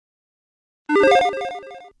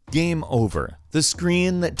Game over. The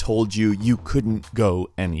screen that told you you couldn't go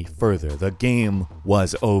any further. The game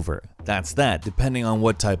was over. That's that. Depending on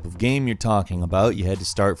what type of game you're talking about, you had to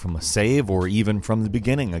start from a save or even from the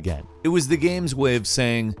beginning again. It was the game's way of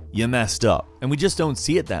saying, you messed up. And we just don't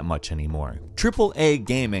see it that much anymore. AAA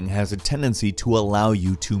gaming has a tendency to allow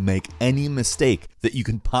you to make any mistake that you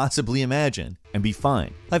can possibly imagine and be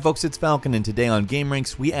fine. Hi folks, it's Falcon, and today on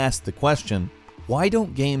gameranx we ask the question, why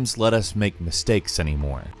don't games let us make mistakes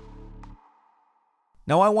anymore?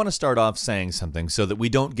 Now I want to start off saying something so that we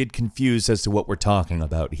don't get confused as to what we're talking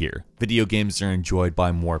about here. Video games are enjoyed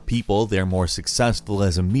by more people, they're more successful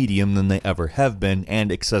as a medium than they ever have been,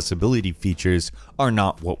 and accessibility features are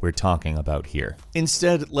not what we're talking about here.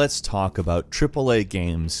 Instead, let's talk about AAA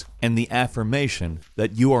games and the affirmation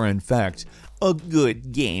that you are in fact a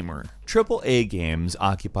good gamer. AAA games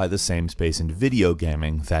occupy the same space in video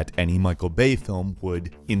gaming that any Michael Bay film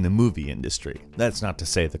would in the movie industry. That's not to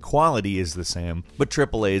say the quality is the same, but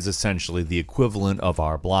AAA is essentially the equivalent of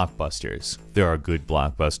our blockbusters. There are good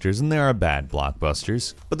blockbusters and there are bad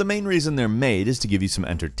blockbusters, but the main reason they're made is to give you some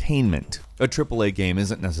entertainment. A AAA game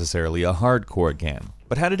isn't necessarily a hardcore game.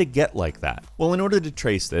 But how did it get like that? Well, in order to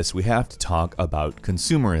trace this, we have to talk about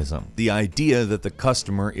consumerism. The idea that the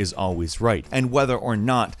customer is always right, and whether or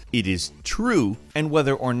not it is true, and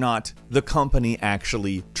whether or not the company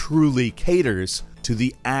actually truly caters to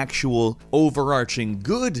the actual overarching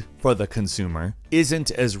good for the consumer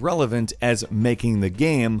isn't as relevant as making the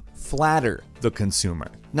game flatter the consumer.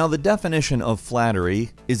 Now, the definition of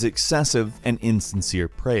flattery is excessive and insincere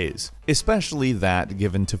praise, especially that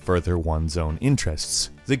given to further one's own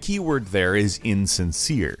interests. The key word there is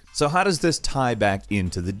insincere. So how does this tie back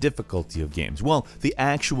into the difficulty of games? Well, the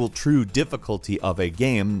actual true difficulty of a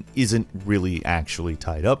game isn't really actually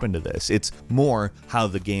tied up into this. It's more how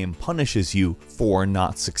the game punishes you for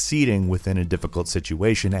not succeeding within a difficult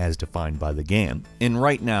situation as defined by the game. And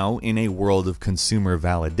right now, in a world of consumer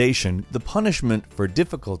validation, the punishment for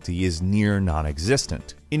difficulty is near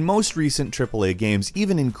non-existent. In most recent AAA games,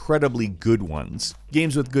 even incredibly good ones,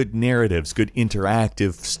 games with good narratives, good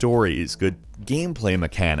interactive stories, good gameplay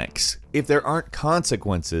mechanics, if there aren't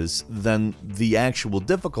consequences, then the actual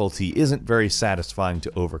difficulty isn't very satisfying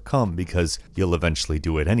to overcome because you'll eventually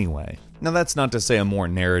do it anyway. Now, that's not to say a more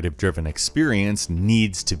narrative-driven experience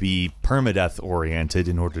needs to be permadeath-oriented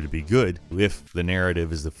in order to be good. If the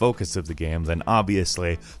narrative is the focus of the game, then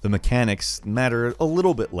obviously the mechanics matter a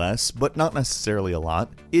little bit less, but not necessarily a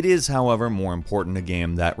lot. It is, however, more important a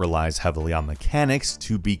game that relies heavily on mechanics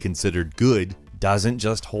to be considered good doesn't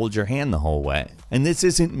just hold your hand the whole way. And this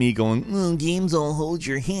isn't me going, games all hold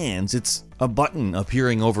your hands. It's a button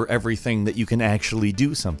appearing over everything that you can actually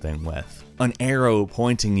do something with. An arrow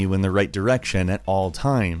pointing you in the right direction at all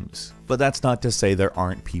times. But that's not to say there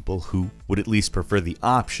aren't people who would at least prefer the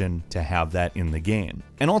option to have that in the game.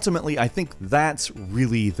 And ultimately, I think that's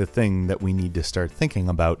really the thing that we need to start thinking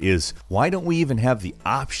about is, why don't we even have the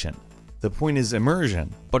option? The point is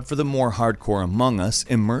immersion, but for the more hardcore among us,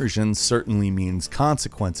 immersion certainly means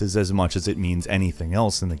consequences as much as it means anything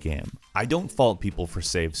else in the game. I don't fault people for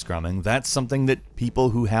save scrumming. That's something that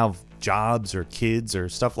people who have jobs or kids or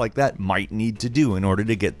stuff like that might need to do in order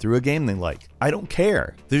to get through a game they like. I don't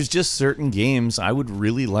care. There's just certain games I would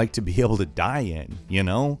really like to be able to die in, you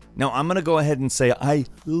know? Now, I'm gonna go ahead and say I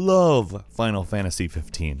love Final Fantasy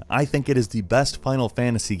 15. I think it is the best Final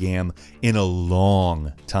Fantasy game in a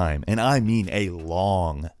long time, and I mean a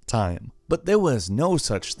long time. But there was no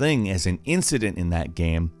such thing as an incident in that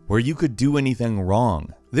game where you could do anything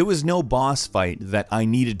wrong. There was no boss fight that I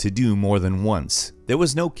needed to do more than once. There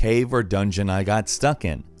was no cave or dungeon I got stuck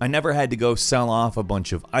in. I never had to go sell off a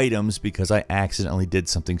bunch of items because I accidentally did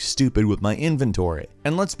something stupid with my inventory.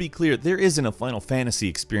 And let's be clear, there isn't a Final Fantasy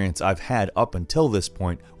experience I've had up until this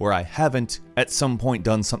point where I haven't at some point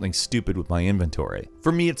done something stupid with my inventory.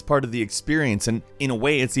 For me, it's part of the experience, and in a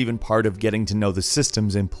way it's even part of getting to know the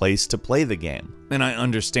systems in place to play the game. And I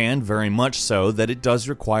understand very much so that it does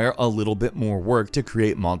require a little bit more work to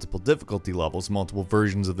create multiple difficulty levels, multiple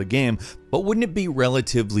versions of the game, but wouldn't it be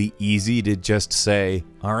relatively easy to just say,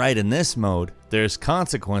 alright, in this mode, there's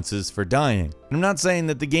consequences for dying. And I'm not saying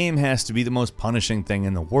that the game has to be the most punishing thing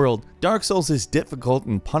in the world. Dark Souls is difficult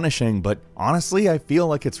and punishing, but honestly, I feel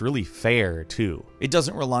like it's really fair too. It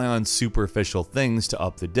doesn't rely on superficial things to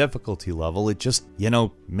up the difficulty level, it just,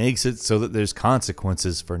 makes it so that there's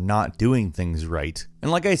consequences for not doing things right. And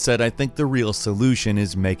like I said, I think the real solution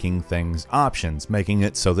is making things options, making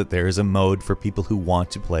it so that there is a mode for people who want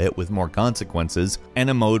to play it with more consequences, and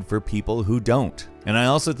a mode for people who don't. And I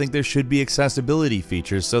also think there should be accessibility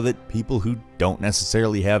features so that people who don't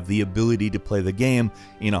necessarily have the ability to play the game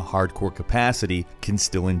in a hardcore capacity can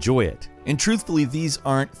still enjoy it. And truthfully, these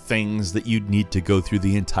aren't things that you'd need to go through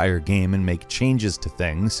the entire game and make changes to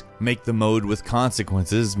things. Make the mode with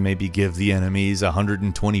consequences, maybe give the enemies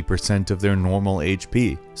 120% of their normal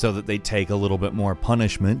HP, so that they take a little bit more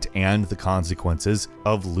punishment and the consequences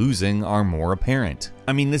of losing are more apparent.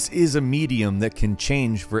 I mean, this is a medium that can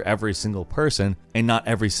change for every single person, and not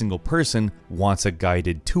every single person wants a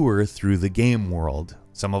guided tour through the game world.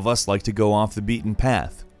 Some of us like to go off the beaten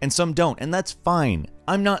path, and some don't, and that's fine.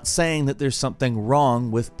 I'm not saying that there's something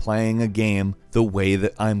wrong with playing a game the way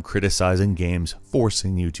that I'm criticizing games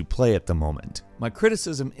forcing you to play at the moment. My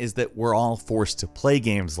criticism is that we're all forced to play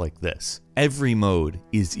games like this. Every mode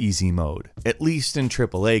is easy mode, at least in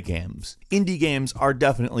AAA games. Indie games are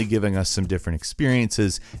definitely giving us some different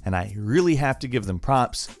experiences, and I really have to give them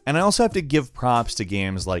props. And I also have to give props to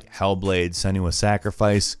games like Hellblade: Senua's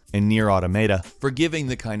Sacrifice and Nier Automata for giving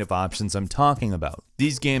the kind of options I'm talking about.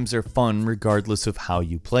 These games are fun regardless of how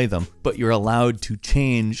you play them, but you're allowed to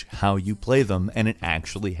change how you play them, and it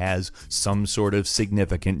actually has some sort of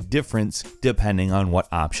significant difference depending on what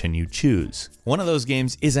option you choose. One of those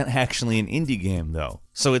games isn't actually an indie game though,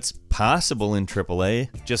 so it's possible in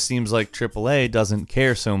AAA. Just seems like AAA doesn't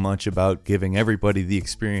care so much about giving everybody the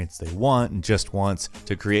experience they want and just wants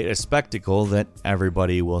to create a spectacle that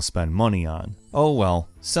everybody will spend money on. Oh well,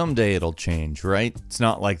 someday it'll change, right? It's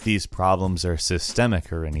not like these problems are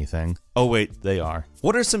systemic or anything. Oh wait, they are.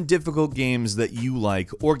 What are some difficult games that you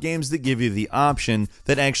like, or games that give you the option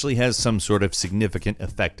that actually has some sort of significant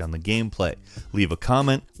effect on the gameplay? Leave a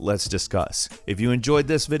comment, let's discuss. If you enjoyed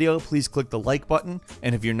this video, please click the like button,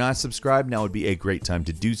 and if you're not subscribed, now would be a great time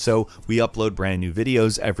to do so. We upload brand new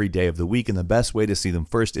videos every day of the week, and the best way to see them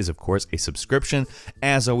first is, of course, a subscription.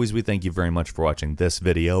 As always, we thank you very much for watching this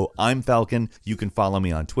video. I'm Falcon. You can follow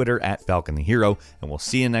me on Twitter at FalconTheHero, and we'll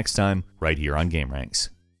see you next time right here on gameranx.